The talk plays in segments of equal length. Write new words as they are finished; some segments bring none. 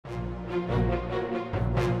This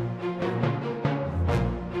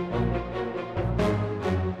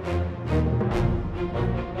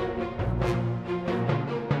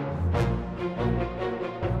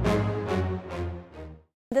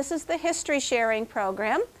is the history sharing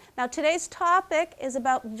program. Now today's topic is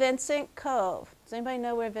about Vincent Cove. Does anybody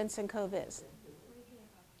know where Vincent Cove is?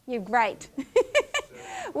 You're right.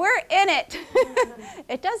 We're in it.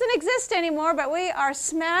 It doesn't exist anymore, but we are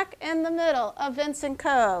smack in the middle of Vincent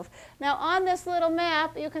Cove. Now on this little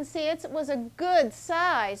map, you can see it was a good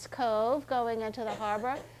sized cove going into the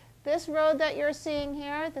harbor. This road that you're seeing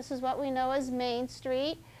here, this is what we know as Main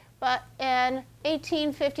Street. But in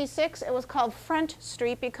 1856, it was called Front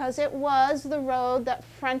Street because it was the road that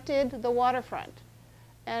fronted the waterfront.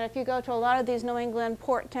 And if you go to a lot of these New England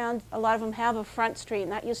port towns, a lot of them have a front street,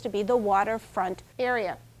 and that used to be the waterfront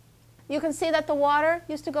area. You can see that the water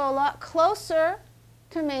used to go a lot closer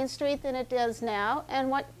to Main Street than it does now.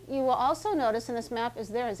 And what you will also notice in this map is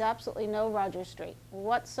there is absolutely no Rogers Street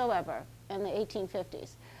whatsoever in the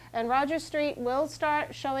 1850s. And Rogers Street will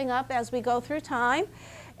start showing up as we go through time.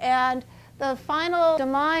 And the final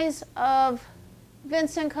demise of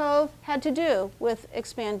Vincent Cove had to do with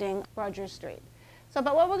expanding Rogers Street.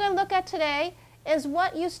 But what we're going to look at today is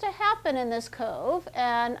what used to happen in this cove.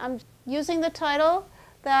 And I'm using the title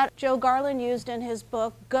that Joe Garland used in his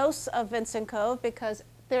book, Ghosts of Vincent Cove, because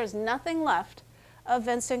there's nothing left of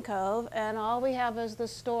Vincent Cove, and all we have is the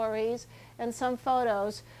stories and some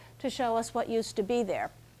photos to show us what used to be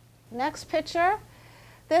there. Next picture.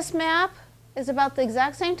 This map is about the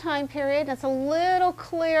exact same time period. It's a little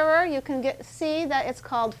clearer. You can see that it's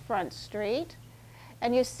called Front Street.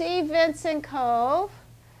 And you see Vincent Cove.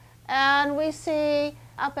 And we see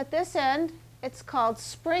up at this end, it's called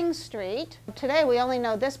Spring Street. Today we only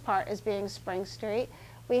know this part as being Spring Street.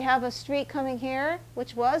 We have a street coming here,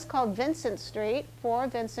 which was called Vincent Street for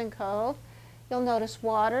Vincent Cove. You'll notice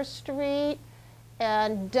Water Street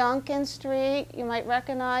and Duncan Street. You might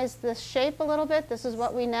recognize this shape a little bit. This is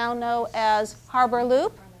what we now know as Harbor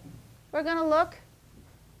Loop. We're going to look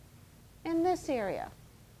in this area.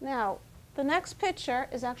 Now, the next picture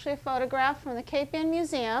is actually a photograph from the Cape Ann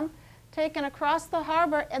Museum taken across the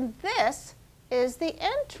harbor, and this is the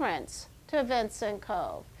entrance to Vincent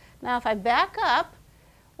Cove. Now, if I back up,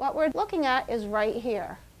 what we're looking at is right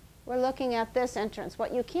here. We're looking at this entrance.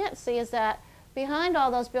 What you can't see is that behind all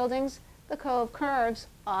those buildings, the cove curves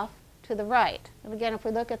off to the right. And again, if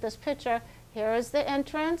we look at this picture, here is the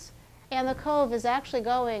entrance, and the cove is actually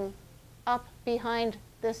going up behind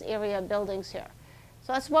this area of buildings here.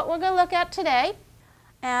 So that's what we're going to look at today.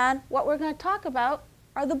 And what we're going to talk about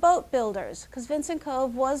are the boat builders, because Vincent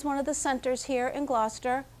Cove was one of the centers here in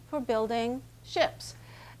Gloucester for building ships.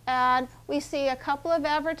 And we see a couple of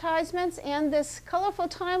advertisements and this colorful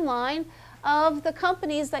timeline of the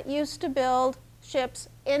companies that used to build ships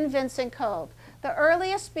in Vincent Cove. The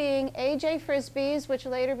earliest being A.J. Frisbee's, which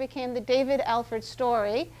later became the David Alford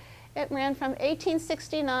Story. It ran from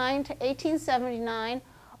 1869 to 1879,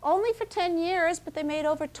 only for 10 years, but they made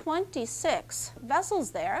over 26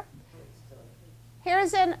 vessels there.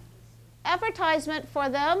 Here's an advertisement for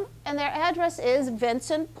them, and their address is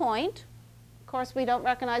Vincent Point. Of course, we don't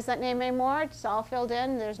recognize that name anymore. It's all filled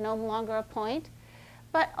in. There's no longer a point.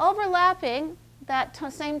 But overlapping that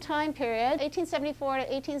same time period, 1874 to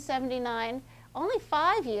 1879, only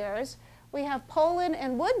 5 years, we have Poland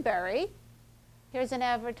and Woodbury. Here's an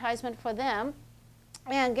advertisement for them.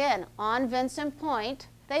 And again, on Vincent Point,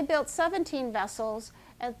 they built 17 vessels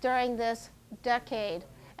during this decade.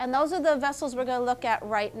 And those are the vessels we're going to look at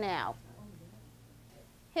right now.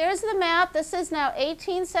 Here's the map. This is now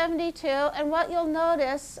 1872. And what you'll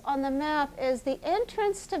notice on the map is the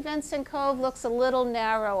entrance to Vincent Cove looks a little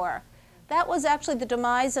narrower. That was actually the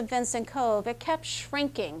demise of Vincent Cove. It kept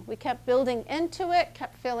shrinking. We kept building into it,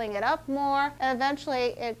 kept filling it up more, and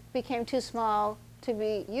eventually it became too small to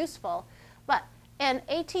be useful. But in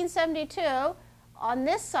 1872, on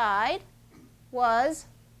this side was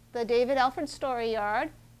the David Alford Story Yard,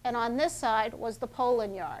 and on this side was the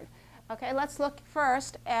Poland Yard. Okay, let's look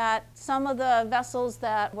first at some of the vessels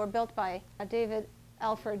that were built by David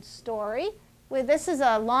Alford Story. This is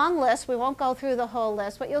a long list. We won't go through the whole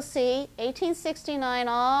list, but you'll see 1869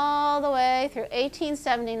 all the way through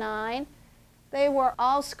 1879. They were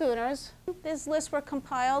all schooners. These lists were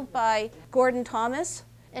compiled by Gordon Thomas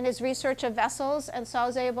in his research of vessels, and so I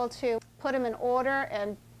was able to put them in order,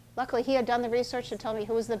 and luckily he had done the research to tell me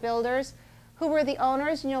who was the builders, who were the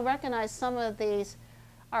owners, and you'll recognize some of these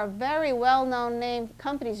are very well-known name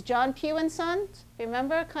companies. John Pugh and Sons,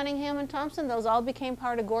 remember Cunningham and Thompson? Those all became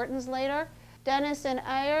part of Gorton's later. Dennis and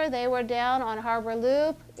Ayer, they were down on Harbor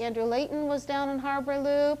Loop. Andrew Layton was down on Harbor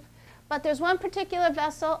Loop. But there's one particular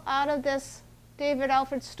vessel out of this David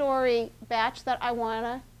Alfred Story batch that I want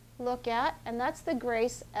to look at, and that's the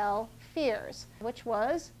Grace L. Fears, which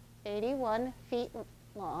was 81 feet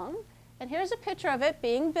long. And here's a picture of it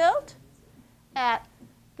being built at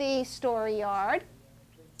the Story Yard.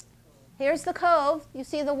 Here's the cove. You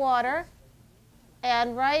see the water.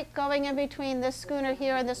 And right going in between this schooner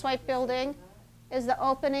here and this white building is the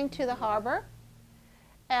opening to the harbor.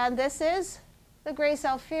 And this is the Grace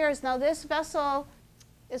L. Fears. Now this vessel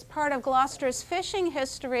is part of Gloucester's fishing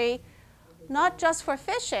history, not just for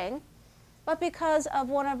fishing, but because of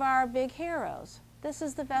one of our big heroes. This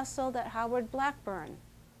is the vessel that Howard Blackburn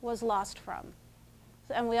was lost from.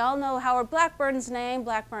 And we all know Howard Blackburn's name,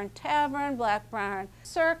 Blackburn Tavern, Blackburn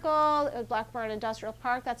Circle, Blackburn Industrial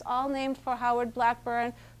Park. That's all named for Howard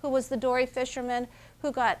Blackburn, who was the dory fisherman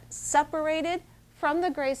who got separated from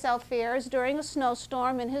the Grace L. Fears during a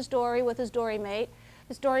snowstorm in his dory with his dory mate.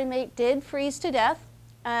 His dory mate did freeze to death,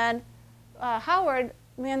 and Howard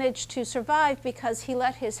managed to survive because he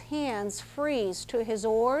let his hands freeze to his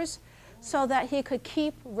oars so that he could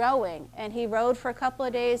keep rowing. And he rowed for a couple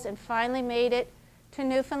of days and finally made it to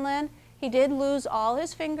Newfoundland. He did lose all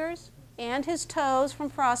his fingers and his toes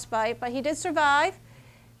from frostbite, but he did survive.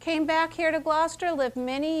 Came back here to Gloucester, lived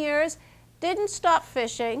many years, didn't stop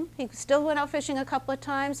fishing. He still went out fishing a couple of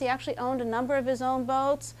times. He actually owned a number of his own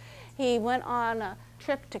boats. He went on a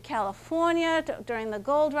trip to California during the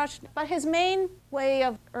gold rush. But his main way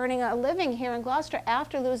of earning a living here in Gloucester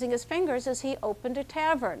after losing his fingers is he opened a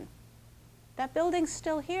tavern. That building's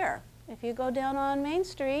still here. If you go down on Main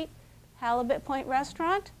Street, Halibut Point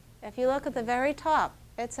Restaurant, if you look at the very top,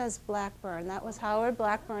 it says Blackburn. That was Howard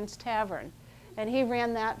Blackburn's tavern, and he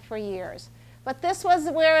ran that for years. But this was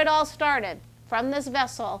where it all started, from this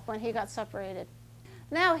vessel when he got separated.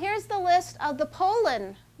 Now here's the list of the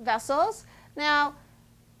Poland vessels. Now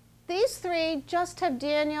these three just have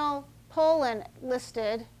Daniel Poland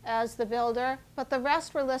listed as the builder, but the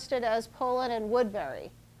rest were listed as Poland and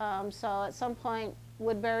Woodbury. So at some point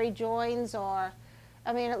Woodbury joins, or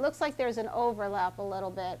I mean, it looks like there's an overlap a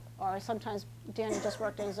little bit, or sometimes Daniel just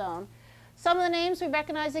worked on his own. Some of the names we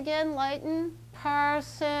recognize again: Leighton,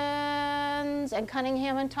 Parsons, and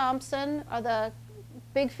Cunningham and Thompson are the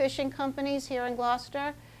big fishing companies here in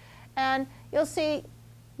Gloucester. And you'll see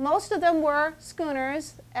most of them were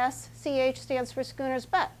schooners. SCH stands for schooners,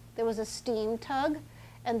 but there was a steam tug,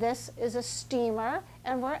 and this is a steamer,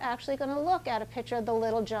 and we're actually going to look at a picture of the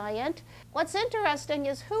Little Giant. What's interesting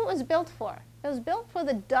is who it was built for. It was built for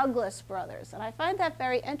the Douglas brothers, and I find that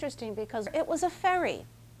very interesting because it was a ferry.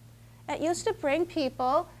 It used to bring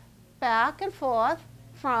people back and forth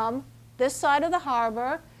from this side of the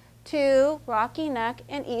harbor to Rocky Neck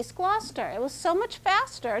in East Gloucester. It was so much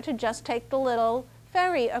faster to just take the little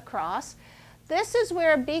ferry across. This is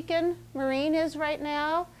where Beacon Marine is right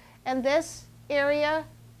now, and this area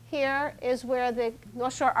here is where the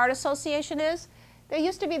North Shore Art Association is. There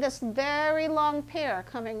used to be this very long pier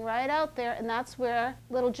coming right out there, and that's where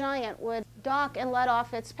Little Giant would dock and let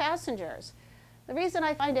off its passengers. The reason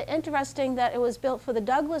I find it interesting that it was built for the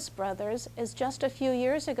Douglas brothers is just a few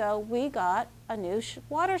years ago we got a new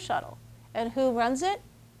water shuttle. And who runs it?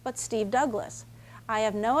 But Steve Douglas. I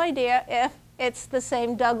have no idea if it's the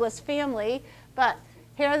same Douglas family, but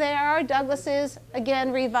here they are, Douglases,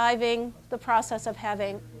 again reviving the process of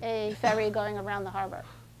having a ferry going around the harbor.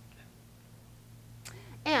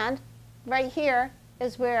 And right here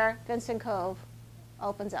is where Vincent Cove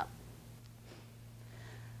opens up.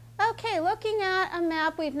 Okay, looking at a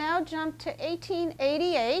map, we've now jumped to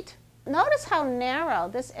 1888. Notice how narrow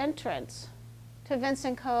this entrance to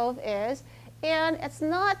Vincent Cove is, and it's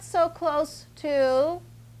not so close to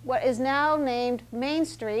what is now named Main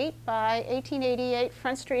Street. By 1888,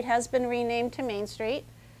 Front Street has been renamed to Main Street.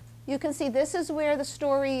 You can see this is where the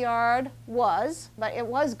Story Yard was, but it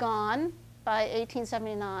was gone by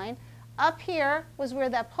 1879. Up here was where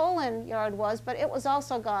that Poland Yard was, but it was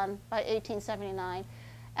also gone by 1879.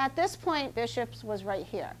 At this point, Bishop's was right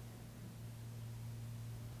here.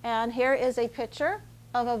 And here is a picture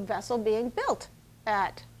of a vessel being built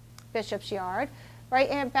at Bishop's Yard.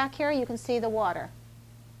 Right back here, you can see the water.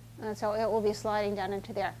 And so it will be sliding down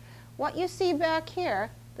into there. What you see back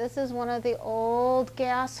here, this is one of the old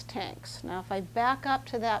gas tanks. Now, if I back up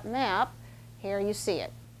to that map, here you see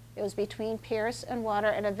it. It was between Pierce and Water,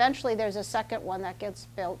 and eventually there's a second one that gets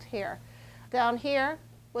built here. Down here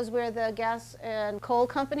was where the gas and coal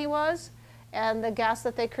company was, and the gas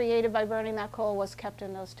that they created by burning that coal was kept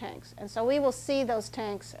in those tanks. And so we will see those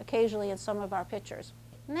tanks occasionally in some of our pictures.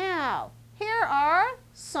 Now, here are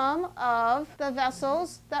some of the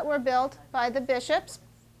vessels that were built by the Bishops.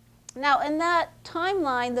 Now, in that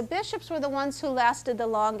timeline, the bishops were the ones who lasted the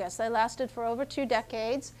longest. They lasted for over 2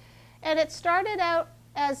 decades. And it started out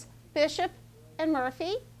as Bishop and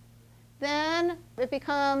Murphy. Then it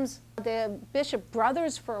becomes the Bishop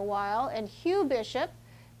brothers for a while, and Hugh Bishop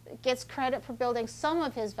gets credit for building some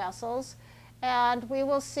of his vessels. And we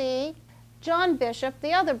will see John Bishop,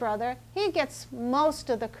 the other brother, he gets most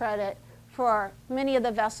of the credit for many of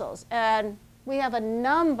the vessels. And we have a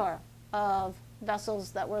number of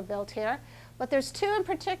vessels that were built here. But there's 2 in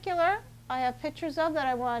particular I have pictures of that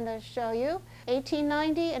I wanted to show you.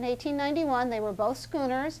 1890 and 1891, they were both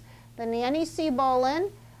schooners. The Nanny C.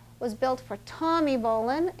 Bolen was built for Tommy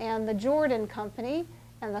Bolen and the Jordan Company,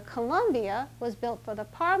 and the Columbia was built for the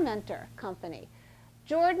Parmenter Company.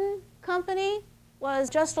 Jordan Company was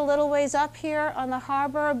just a little ways up here on the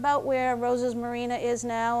harbor, about where Rose's Marina is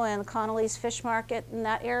now and Connolly's Fish Market in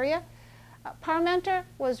that area. Parmenter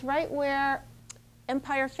was right where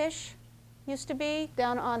Empire Fish used to be,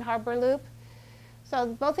 down on Harbor Loop. So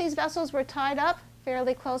both these vessels were tied up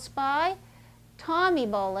fairly close by. Tommy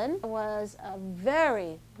Bolen was a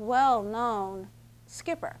very well-known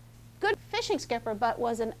skipper. Good fishing skipper, but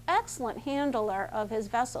was an excellent handler of his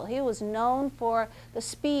vessel. He was known for the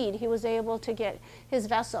speed he was able to get his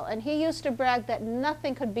vessel, and he used to brag that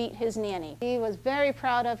nothing could beat his Nanny. He was very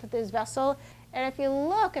proud of his vessel, and if you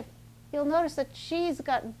look, you'll notice that she's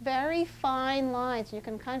got very fine lines. You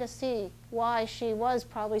can kind of see why she was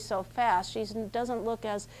probably so fast. She doesn't look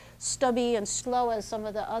as stubby and slow as some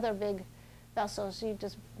of the other big vessels. She's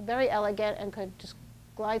just very elegant and could just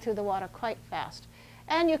glide through the water quite fast.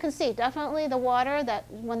 And you can see definitely the water,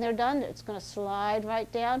 that when they're done, it's going to slide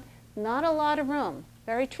right down. Not a lot of room.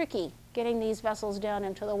 Very tricky getting these vessels down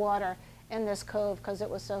into the water in this cove because it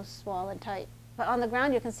was so small and tight. But on the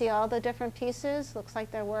ground you can see all the different pieces. Looks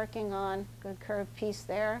like they're working on a good curved piece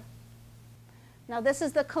there. Now this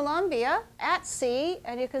is the Columbia at sea,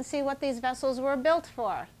 and you can see what these vessels were built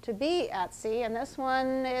for, to be at sea. And this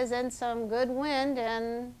one is in some good wind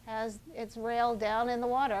and has its rail down in the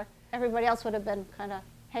water. Everybody else would have been kind of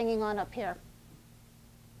hanging on up here.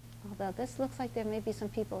 Although this looks like there may be some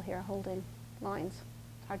people here holding lines.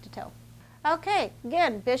 Hard to tell. Okay,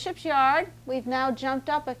 again, Bishop's Yard. We've now jumped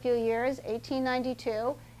up a few years,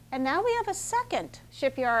 1892, and now we have a second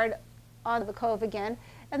shipyard on the cove again,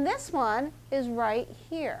 and this one is right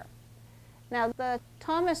here. Now the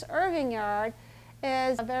Thomas Irving Yard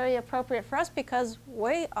is very appropriate for us because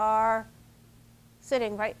we are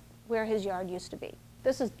sitting right where his yard used to be.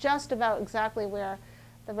 This is just about exactly where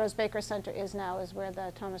the Rose Baker Center is now, is where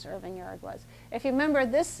the Thomas Irving Yard was. If you remember,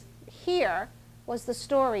 this here was the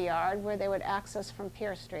Story Yard where they would access from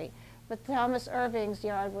Pier Street. But Thomas Irving's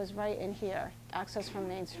yard was right in here, access from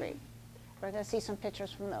Main Street. We're going to see some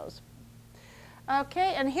pictures from those.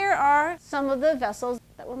 Okay, and here are some of the vessels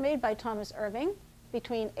that were made by Thomas Irving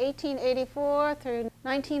between 1884 through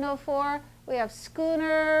 1904. We have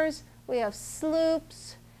schooners, we have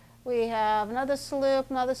sloops, we have another sloop,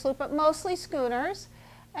 but mostly schooners.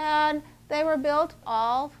 And they were built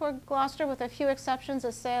all for Gloucester, with a few exceptions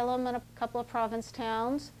of Salem and a couple of province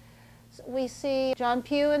towns. So we see John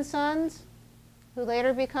Pugh and Sons, who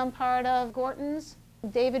later become part of Gorton's.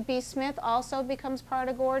 David B. Smith also becomes part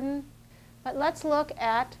of Gordon. But let's look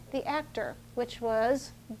at the Actor, which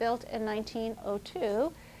was built in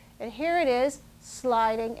 1902. And here it is,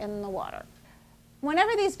 sliding in the water.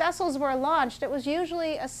 Whenever these vessels were launched, it was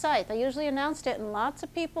usually a sight. They usually announced it, and lots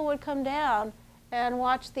of people would come down and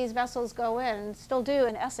watch these vessels go in, and still do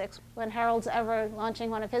in Essex. When Harold's ever launching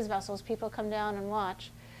one of his vessels, people come down and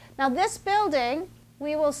watch. Now this building,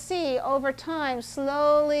 we will see over time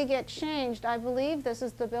slowly get changed. I believe this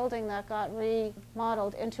is the building that got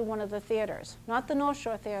remodeled into one of the theaters. Not the North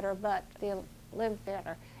Shore Theater, but the Live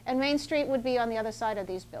Theater. And Main Street would be on the other side of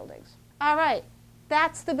these buildings. All right.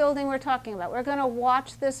 That's the building we're talking about. We're going to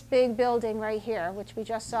watch this big building right here, which we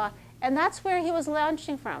just saw. And that's where he was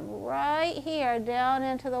launching from, right here, down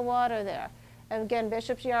into the water there. And again,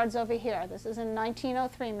 Bishop's Yard's over here. This is a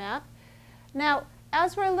 1903 map. Now,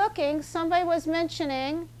 as we're looking, somebody was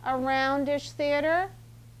mentioning a roundish theater.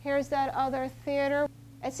 Here's that other theater.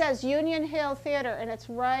 It says Union Hill Theater, and it's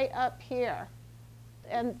right up here.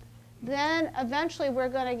 And then eventually we're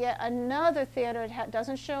going to get another theater. It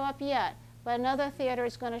doesn't show up yet. But another theater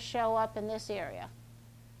is going to show up in this area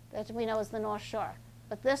that we know is the North Shore.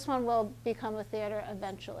 But this one will become a theater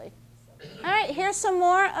eventually. All right, here's some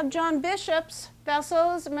more of John Bishop's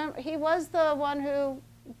vessels. Remember, he was the one who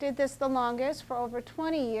did this the longest, for over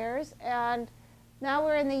 20 years. And now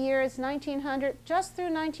we're in the years 1900, just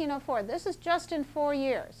through 1904. This is just in 4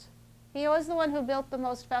 years. He was the one who built the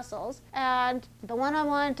most vessels. And the one I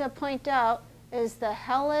wanted to point out is the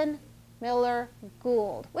Helen Miller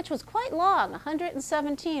Gould, which was quite long,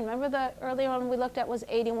 117. Remember the earlier one we looked at was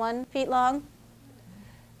 81 feet long?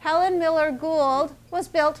 Helen Miller Gould was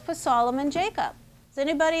built for Solomon Jacob. Has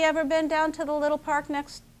anybody ever been down to the little park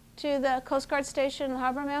next to the Coast Guard Station and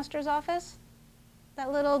Harbor Master's office?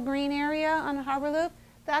 That little green area on the Harbor Loop?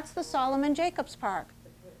 That's the Solomon Jacobs Park.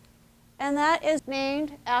 And that is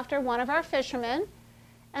named after one of our fishermen.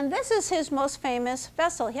 And this is his most famous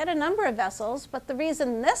vessel. He had a number of vessels, but the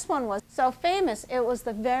reason this one was so famous, it was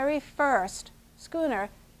the very first schooner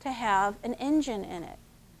to have an engine in it,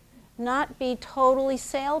 not be totally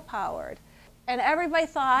sail-powered. And everybody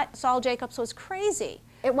thought Sol Jacobs was crazy.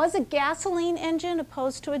 It was a gasoline engine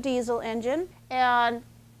opposed to a diesel engine, and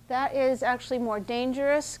that is actually more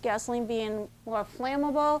dangerous, gasoline being more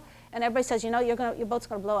flammable, and everybody says, you know, your boat's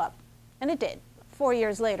going to blow up. And it did, 4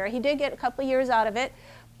 years later. He did get a couple of years out of it,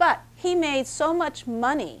 but he made so much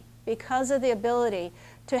money because of the ability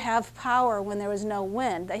to have power when there was no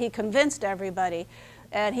wind that he convinced everybody,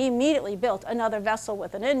 and he immediately built another vessel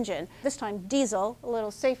with an engine, this time diesel, a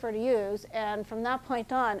little safer to use, and from that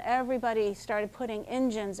point on, everybody started putting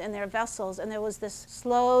engines in their vessels, and there was this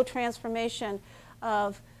slow transformation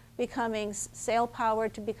of becoming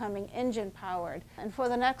sail-powered to becoming engine-powered. And for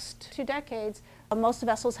the next 2 decades, most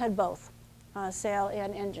vessels had both, sail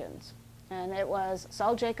and engines. And it was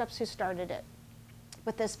Sol Jacobs who started it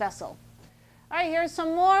with this vessel. All right, here's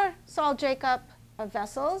some more Sol Jacob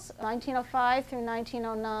vessels, 1905 through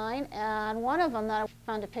 1909, and one of them that I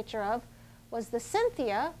found a picture of was the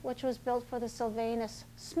Cynthia, which was built for the Sylvanus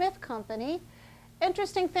Smith Company.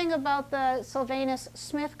 Interesting thing about the Sylvanus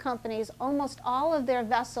Smith companies, almost all of their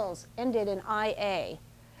vessels ended in IA.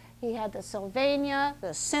 He had the Sylvania,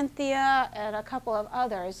 the Cynthia, and a couple of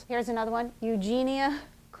others. Here's another one, Eugenia,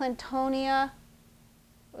 Clintonia,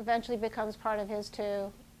 eventually becomes part of his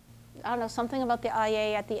too. I don't know, something about the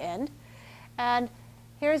IA at the end. And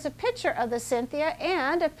here's a picture of the Cynthia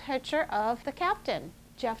and a picture of the captain,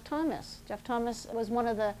 Jeff Thomas. Jeff Thomas was one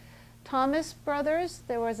of the Thomas brothers.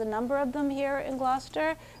 There was a number of them here in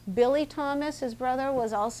Gloucester. Billy Thomas, his brother,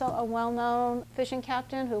 was also a well-known fishing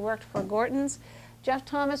captain who worked for Gorton's. Jeff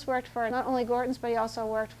Thomas worked for not only Gorton's, but he also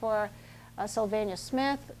worked for Sylvania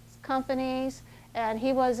Smith companies, and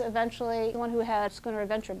he was eventually the one who had Schooner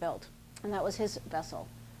Adventure built, and that was his vessel.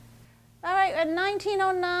 All right, in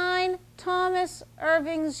 1909, Thomas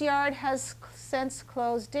Irving's yard has since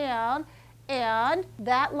closed down, and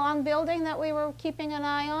that long building that we were keeping an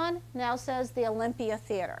eye on now says the Olympia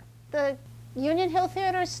Theater. The Union Hill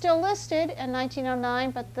Theater is still listed in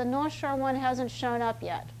 1909, but the North Shore one hasn't shown up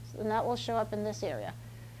yet, and that will show up in this area.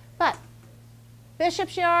 But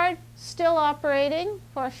Bishop's Yard still operating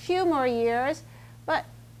for a few more years, but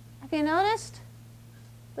have you noticed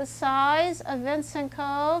the size of Vincent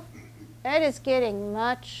Cove? It is getting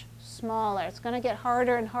much smaller. It's going to get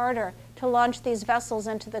harder and harder to launch these vessels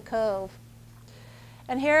into the cove.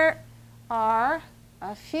 And here are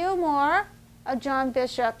a few more of John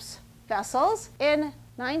Bishop's vessels. In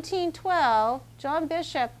 1912, John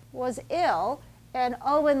Bishop was ill, and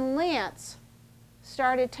Owen Lance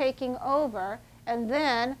started taking over, and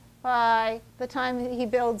then by the time he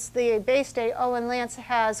builds the Bay State, Owen Lance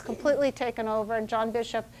has completely taken over, and John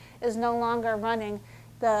Bishop is no longer running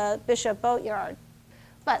the Bishop Boatyard.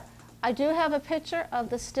 But I do have a picture of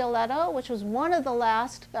the Stiletto, which was one of the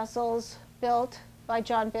last vessels built by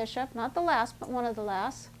John Bishop. Not the last, but one of the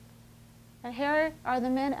last. And here are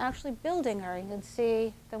the men actually building her. You can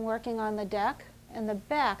see them working on the deck. In the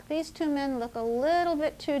back, these two men look a little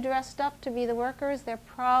bit too dressed up to be the workers. They're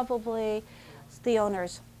probably the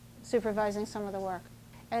owners supervising some of the work.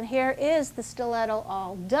 And here is the Stiletto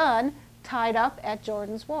all done, tied up at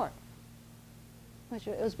Jordan's Wharf, which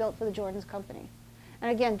it was built for the Jordan's Company. And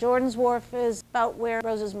again, Jordan's Wharf is about where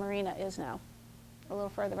Rose's Marina is now, a little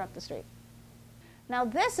further up the street. Now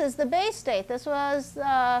this is the Bay State. This was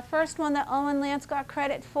the first one that Owen Lance got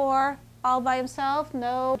credit for all by himself,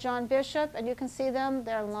 no John Bishop, and you can see them,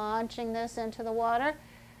 they're launching this into the water.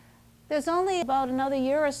 There's only about another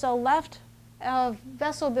year or so left of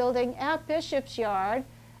vessel building at Bishop's Yard,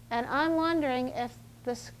 and I'm wondering if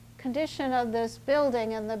this condition of this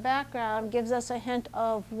building in the background gives us a hint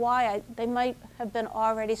of why they might have been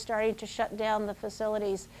already starting to shut down the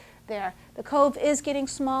facilities there. The cove is getting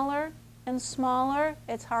smaller and smaller.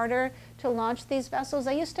 It's harder to launch these vessels.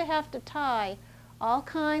 They used to have to tie all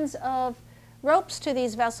kinds of ropes to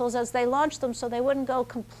these vessels as they launched them so they wouldn't go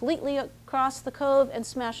completely across the cove and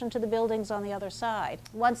smash into the buildings on the other side.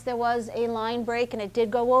 Once there was a line break and it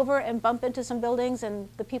did go over and bump into some buildings, and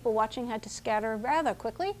the people watching had to scatter rather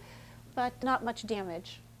quickly, but not much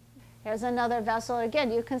damage. Here's another vessel.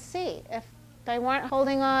 Again, you can see if they weren't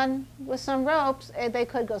holding on with some ropes, they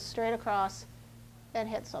could go straight across and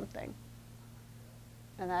hit something.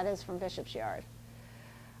 And that is from Bishop's Yard.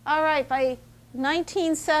 All right, by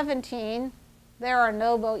 1917, there are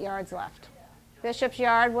no boatyards left. Bishop's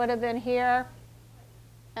Yard would have been here,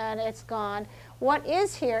 and it's gone. What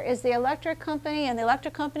is here is the electric company, and the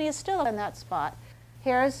electric company is still in that spot.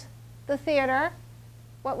 Here's the theater.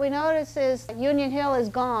 What we notice is Union Hill is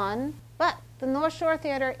gone, but the North Shore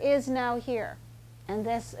Theater is now here. And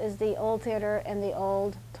this is the old theater and the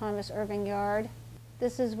old Thomas Irving Yard.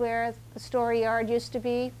 This is where the Story Yard used to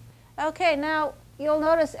be. Okay, now you'll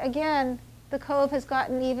notice again, the Cove has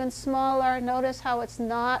gotten even smaller. Notice how it's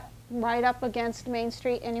not right up against Main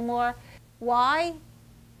Street anymore. Why?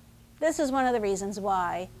 This is one of the reasons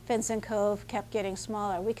why Vincent Cove kept getting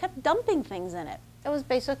smaller. We kept dumping things in it. It was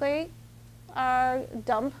basically our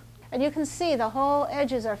dump. And you can see the whole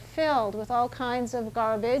edges are filled with all kinds of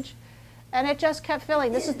garbage. And it just kept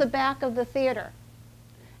filling. This is the back of the theater.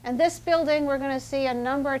 And this building we're going to see a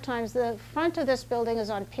number of times. The front of this building is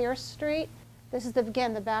on Pierce Street. This is,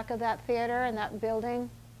 again, the back of that theater and that building,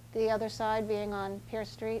 the other side being on Pierce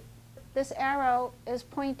Street. This arrow is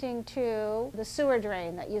pointing to the sewer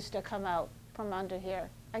drain that used to come out from under here.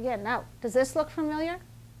 Again, now, does this look familiar?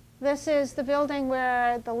 This is the building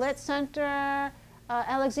where the Lit Center,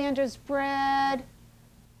 Alexander's Bread,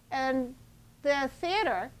 and the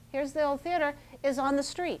theater, here's the old theater, is on the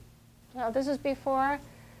street. So this is before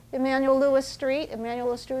Emmanuel Lewis Street. Emmanuel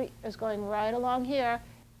Lewis Street is going right along here.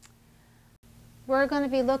 We're going to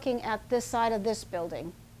be looking at this side of this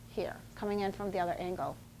building here, coming in from the other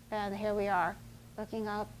angle. And here we are, looking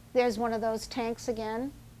up. There's one of those tanks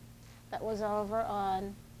again that was over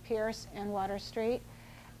on Pierce and Water Street.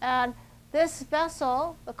 And this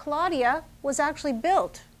vessel, the Claudia, was actually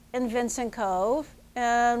built in Vincent Cove.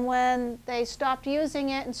 And when they stopped using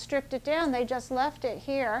it and stripped it down, they just left it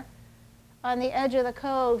here on the edge of the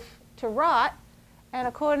cove to rot. And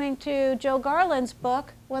according to Joe Garland's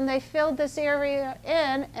book, when they filled this area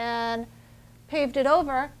in and paved it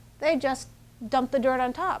over, they just dumped the dirt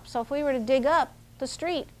on top. So if we were to dig up the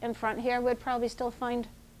street in front here, we'd probably still find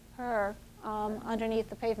her underneath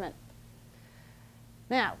the pavement.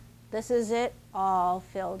 Now, this is it all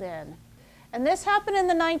filled in. And this happened in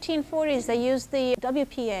the 1940s. They used the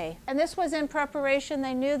WPA. And this was in preparation.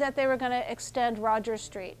 They knew that they were going to extend Rogers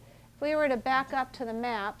Street. If we were to back up to the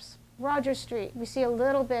maps, Rogers Street, we see a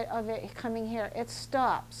little bit of it coming here. It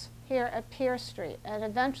stops here at Pierce Street. And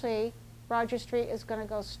eventually, Rogers Street is going to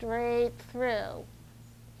go straight through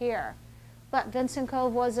here. But Vincent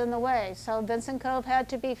Cove was in the way. So Vincent Cove had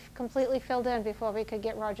to be completely filled in before we could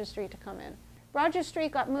get Rogers Street to come in. Rogers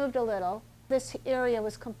Street got moved a little. This area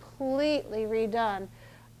was completely redone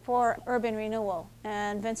for urban renewal.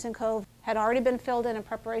 And Vincent Cove had already been filled in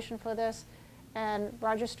preparation for this. And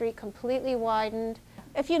Rogers Street completely widened.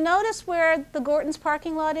 If you notice where the Gorton's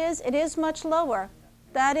parking lot is, it is much lower.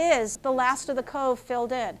 That is the last of the cove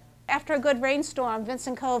filled in. After a good rainstorm,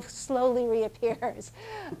 Vincent Cove slowly reappears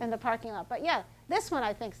in the parking lot. But yeah, this one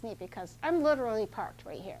I think is neat because I'm literally parked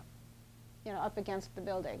right here, you know, up against the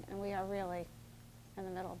building. And we are really in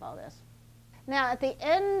the middle of all this. Now, at the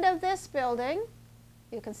end of this building,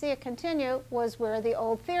 you can see it continue, was where the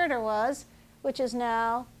old theater was, which is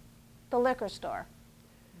now the liquor store.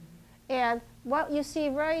 And what you see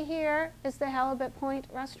right here is the Halibut Point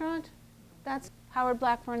restaurant. That's Howard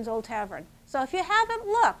Blackburn's old tavern. So if you haven't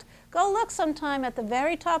looked, go look sometime at the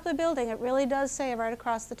very top of the building. It really does say right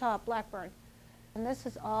across the top, Blackburn. And this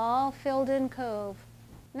is all filled in Cove.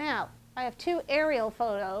 Now, I have two aerial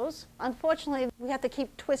photos. Unfortunately, we have to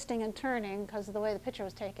keep twisting and turning because of the way the picture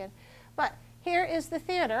was taken. But here is the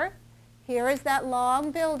theater. Here is that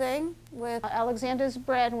long building with Alexander's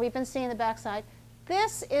Bread, and we've been seeing the backside.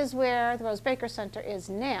 This is where the Rose Baker Center is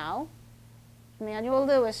now, Emmanuel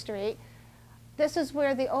Lewis Street. This is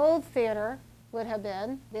where the old theater would have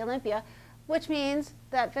been, the Olympia, which means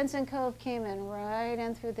that Vincent Cove came in right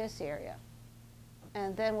in through this area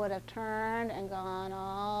and then would have turned and gone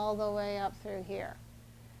all the way up through here.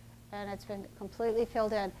 And it's been completely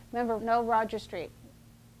filled in. Remember, no Rogers Street.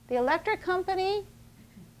 The electric company,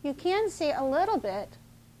 you can see a little bit.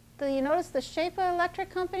 You notice the shape of the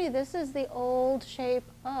electric company? This is the old shape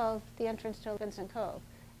of the entrance to Vincent Cove,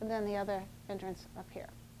 and then the other entrance up here.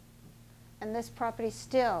 And this property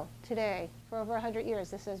still, today, for over 100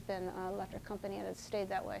 years, this has been an electric company, and it's stayed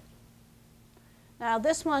that way. Now,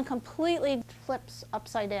 this one completely flips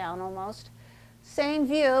upside down, almost. Same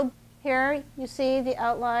view. Here, you see the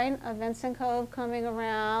outline of Vincent Cove coming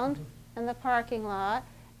around in the parking lot.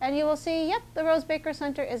 And you will see, yep, the Rose Baker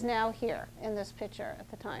Center is now here in this picture at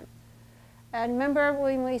the time. And remember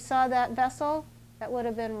when we saw that vessel? That would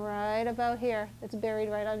have been right about here. It's buried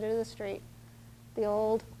right under the street. The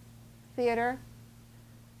old theater.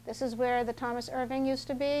 This is where the Thomas Irving used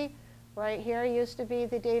to be. Right here used to be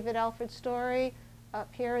the David Alfred Story.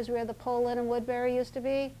 Up here is where the Poland and Woodbury used to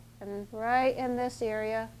be. And right in this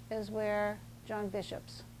area is where John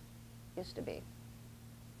Bishop's used to be.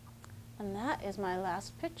 And that is my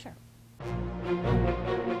last picture.